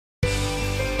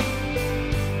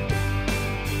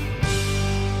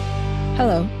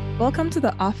Hello, welcome to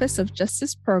the Office of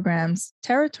Justice Programs,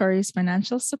 Territories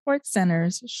Financial Support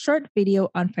Center's short video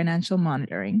on financial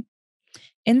monitoring.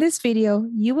 In this video,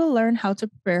 you will learn how to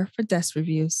prepare for desk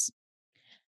reviews.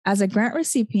 As a grant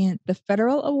recipient, the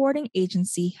federal awarding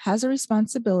agency has a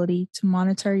responsibility to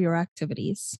monitor your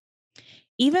activities.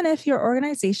 Even if your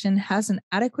organization has an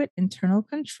adequate internal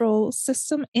control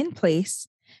system in place,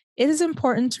 it is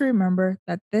important to remember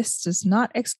that this does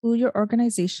not exclude your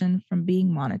organization from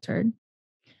being monitored.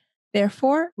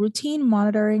 Therefore, routine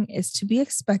monitoring is to be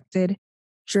expected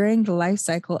during the life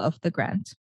cycle of the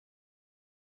grant.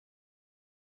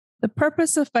 The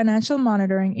purpose of financial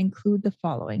monitoring include the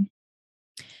following: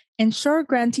 ensure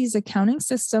grantees' accounting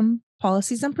system,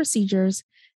 policies and procedures,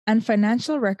 and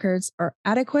financial records are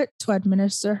adequate to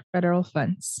administer federal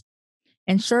funds.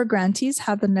 Ensure grantees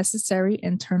have the necessary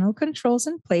internal controls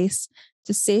in place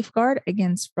to safeguard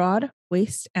against fraud,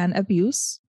 waste, and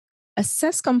abuse.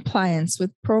 Assess compliance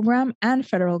with program and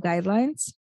federal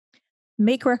guidelines,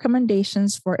 make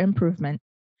recommendations for improvement,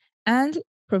 and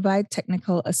provide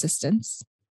technical assistance.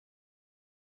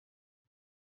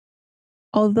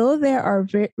 Although there are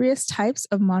various types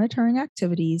of monitoring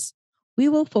activities, we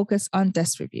will focus on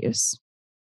desk reviews.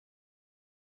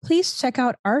 Please check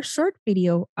out our short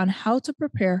video on how to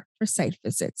prepare for site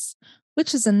visits,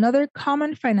 which is another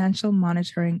common financial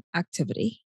monitoring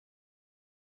activity.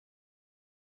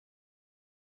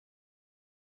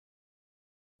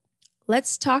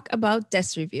 Let's talk about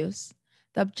desk reviews.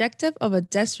 The objective of a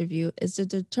desk review is to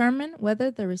determine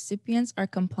whether the recipients are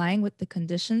complying with the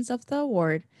conditions of the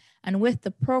award and with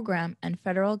the program and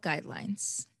federal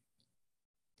guidelines.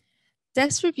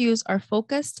 Desk reviews are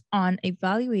focused on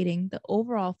evaluating the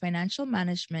overall financial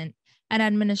management and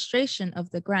administration of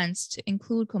the grants to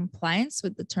include compliance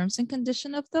with the terms and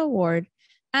conditions of the award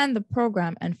and the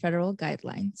program and federal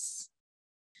guidelines.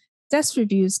 Desk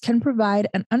reviews can provide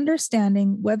an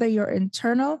understanding whether your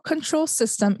internal control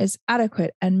system is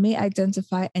adequate and may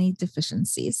identify any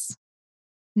deficiencies.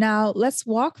 Now, let's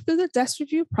walk through the desk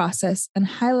review process and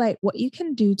highlight what you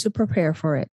can do to prepare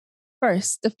for it.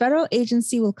 First, the federal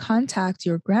agency will contact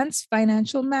your grant's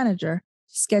financial manager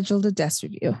to schedule the desk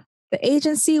review. The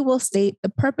agency will state the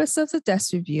purpose of the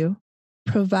desk review,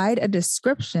 provide a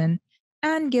description,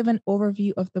 and give an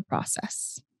overview of the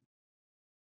process.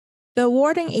 The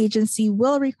awarding agency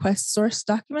will request source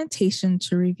documentation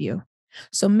to review.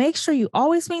 So make sure you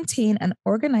always maintain an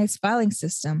organized filing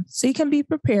system so you can be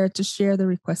prepared to share the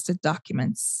requested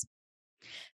documents.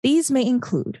 These may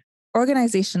include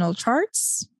organizational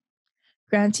charts,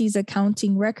 grantees'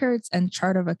 accounting records and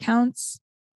chart of accounts,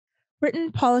 written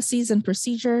policies and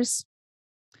procedures,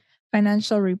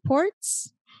 financial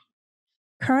reports,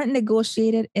 current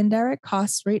negotiated indirect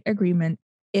cost rate agreement,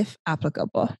 if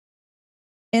applicable.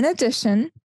 In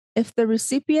addition, if the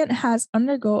recipient has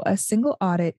undergone a single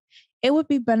audit, it would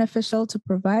be beneficial to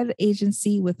provide the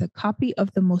agency with a copy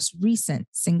of the most recent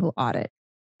single audit.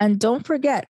 And don't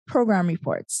forget program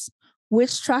reports,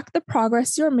 which track the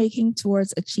progress you're making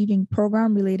towards achieving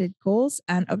program-related goals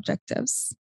and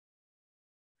objectives.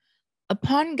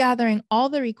 Upon gathering all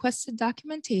the requested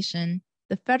documentation,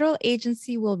 the federal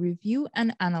agency will review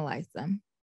and analyze them.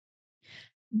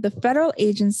 The federal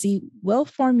agency will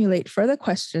formulate further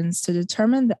questions to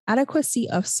determine the adequacy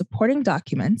of supporting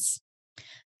documents,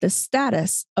 the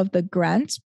status of the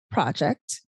grant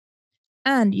project,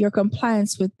 and your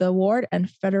compliance with the award and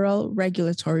federal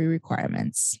regulatory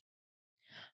requirements.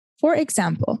 For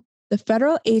example, the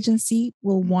federal agency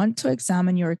will want to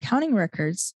examine your accounting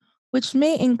records, which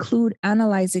may include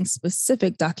analyzing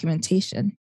specific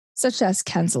documentation, such as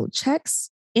canceled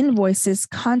checks, invoices,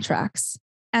 contracts,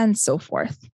 and so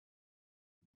forth.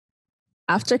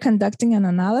 After conducting an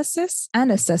analysis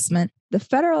and assessment, the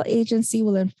federal agency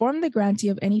will inform the grantee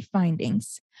of any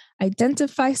findings,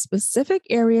 identify specific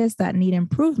areas that need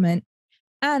improvement,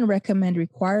 and recommend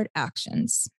required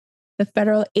actions. The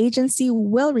federal agency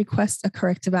will request a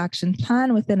corrective action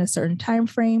plan within a certain time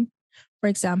frame, for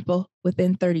example,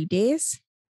 within 30 days.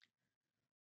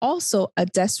 Also, a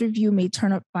desk review may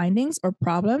turn up findings or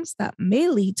problems that may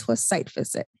lead to a site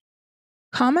visit.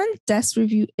 Common desk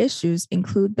review issues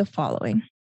include the following: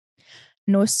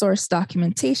 no source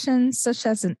documentation, such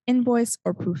as an invoice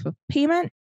or proof of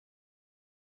payment,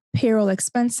 payroll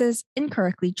expenses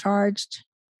incorrectly charged,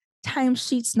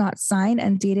 timesheets not signed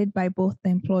and dated by both the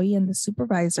employee and the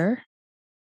supervisor,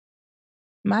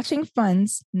 matching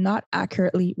funds not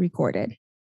accurately recorded.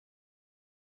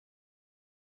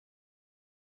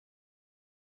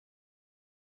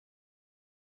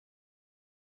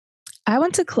 I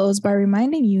want to close by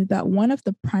reminding you that one of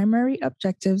the primary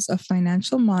objectives of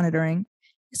financial monitoring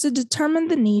is to determine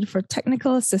the need for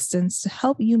technical assistance to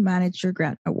help you manage your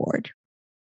grant award.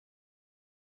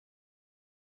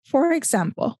 For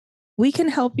example, we can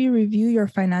help you review your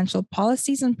financial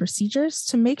policies and procedures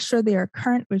to make sure they are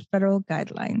current with federal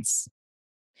guidelines.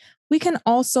 We can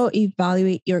also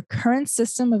evaluate your current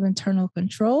system of internal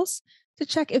controls to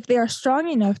check if they are strong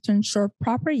enough to ensure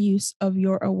proper use of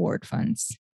your award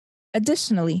funds.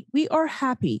 Additionally, we are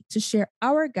happy to share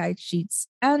our guide sheets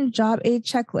and job aid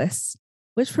checklists,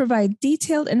 which provide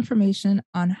detailed information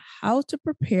on how to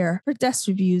prepare for desk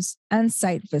reviews and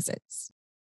site visits.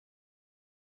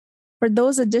 For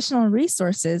those additional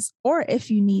resources, or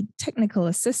if you need technical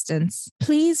assistance,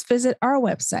 please visit our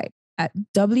website at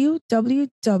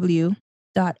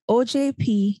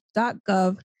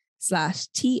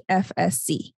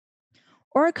www.ojp.gov/TFSC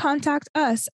or contact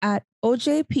us at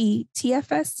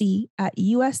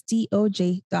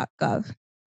ojptfsc@usdoj.gov.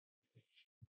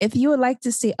 If you would like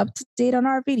to stay up to date on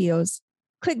our videos,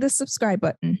 click the subscribe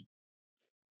button.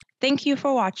 Thank you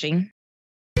for watching.